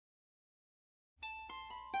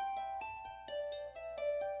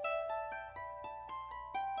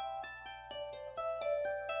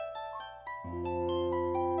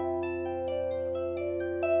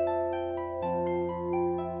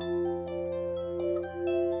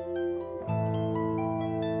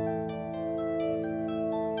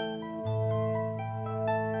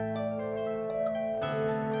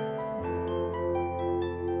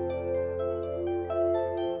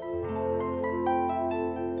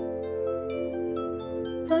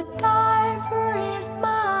The diver is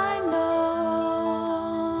my love,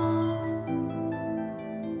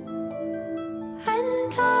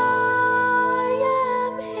 and I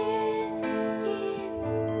am his gift.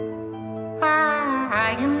 I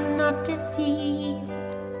am not deceived.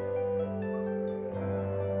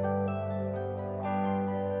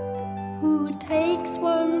 Who takes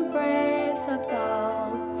one breath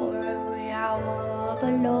above for every hour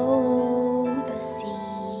below the sea?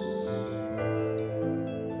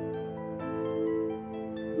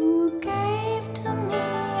 Who gave to me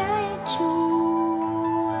a jewel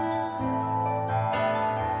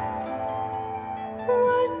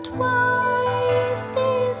worth twice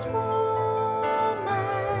this woman's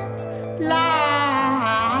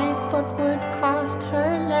life, but would cost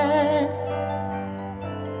her less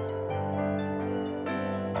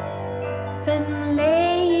than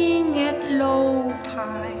laying at low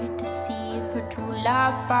tide to see her true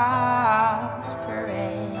love phosphoresce.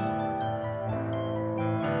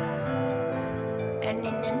 And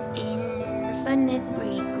in an infinite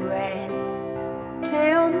regret,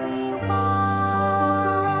 tell me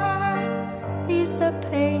why is the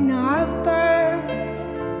pain of birth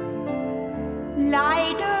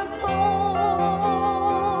lighter born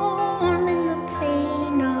than the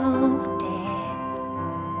pain of death?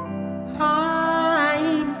 I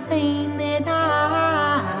ain't saying that I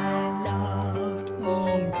loved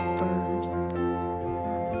Eve first,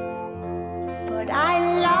 but I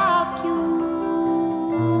loved you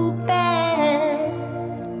best.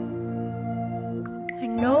 I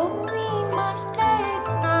know we must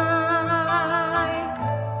ignite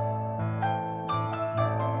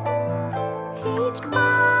each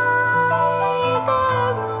by the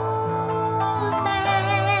rules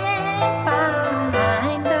that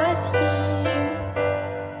bind us here.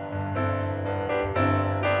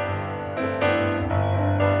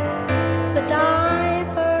 The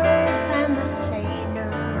divers and the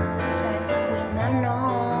sailors and the women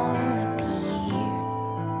on the pier.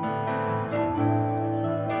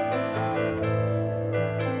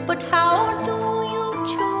 But how do you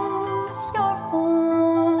choose your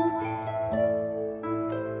form?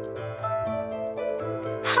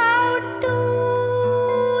 How do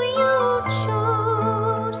you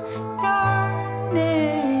choose your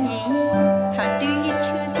name? How do you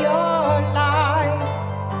choose your life?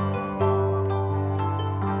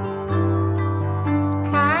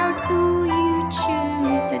 How do you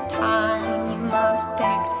choose the time you must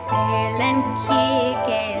exhale and kick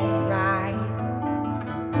and rise?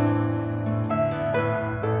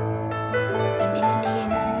 And in an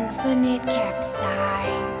infinite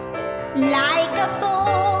capsize, like a boat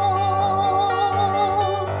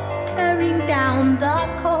tearing down the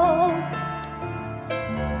coast,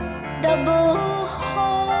 double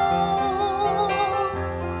holes,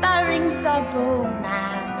 bearing double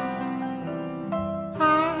masts. I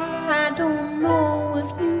don't know if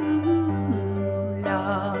you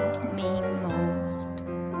loved me most,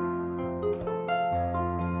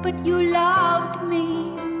 but you loved me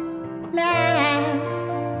last.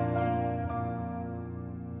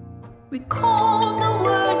 Recall the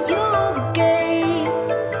word you gave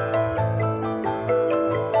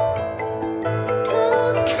to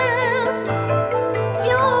count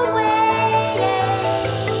your way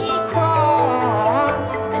across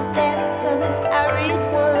the depths of this arid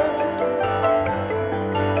world,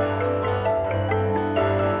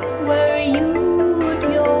 where you would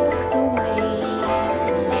yoke the waves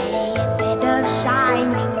and lay a bed of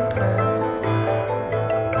shining pearls.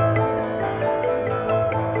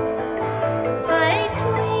 I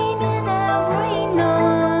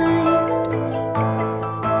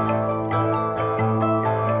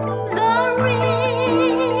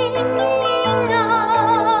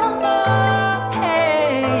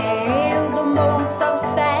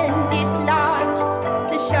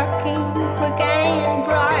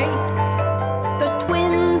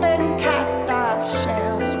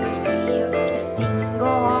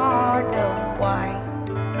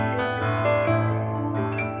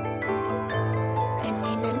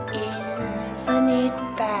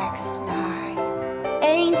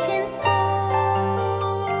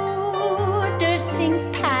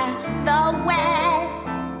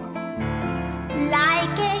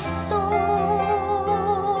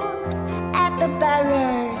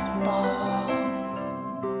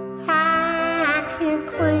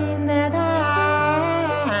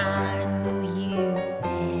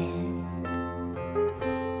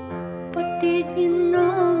did you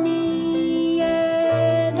know me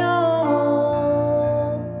at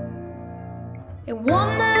all? A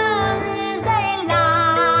woman is a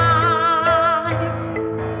lie.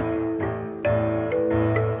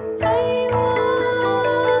 A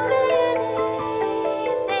woman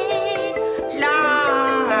is a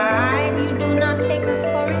lie. You do not take her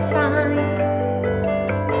for a sign.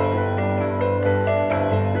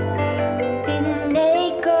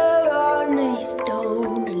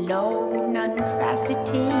 Alone,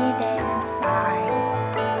 unfaceted and fine.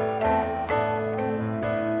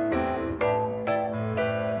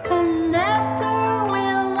 And never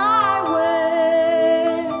will I wear.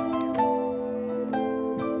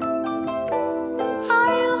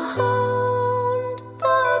 I'll hunt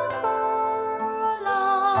the pearl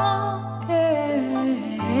of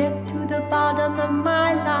death to the bottom of my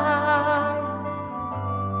life.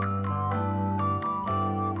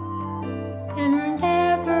 And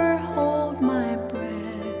ever hold my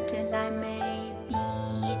breath till I may be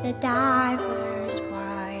the diver's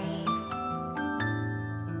wife.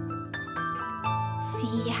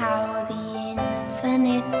 See how the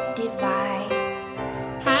infinite divides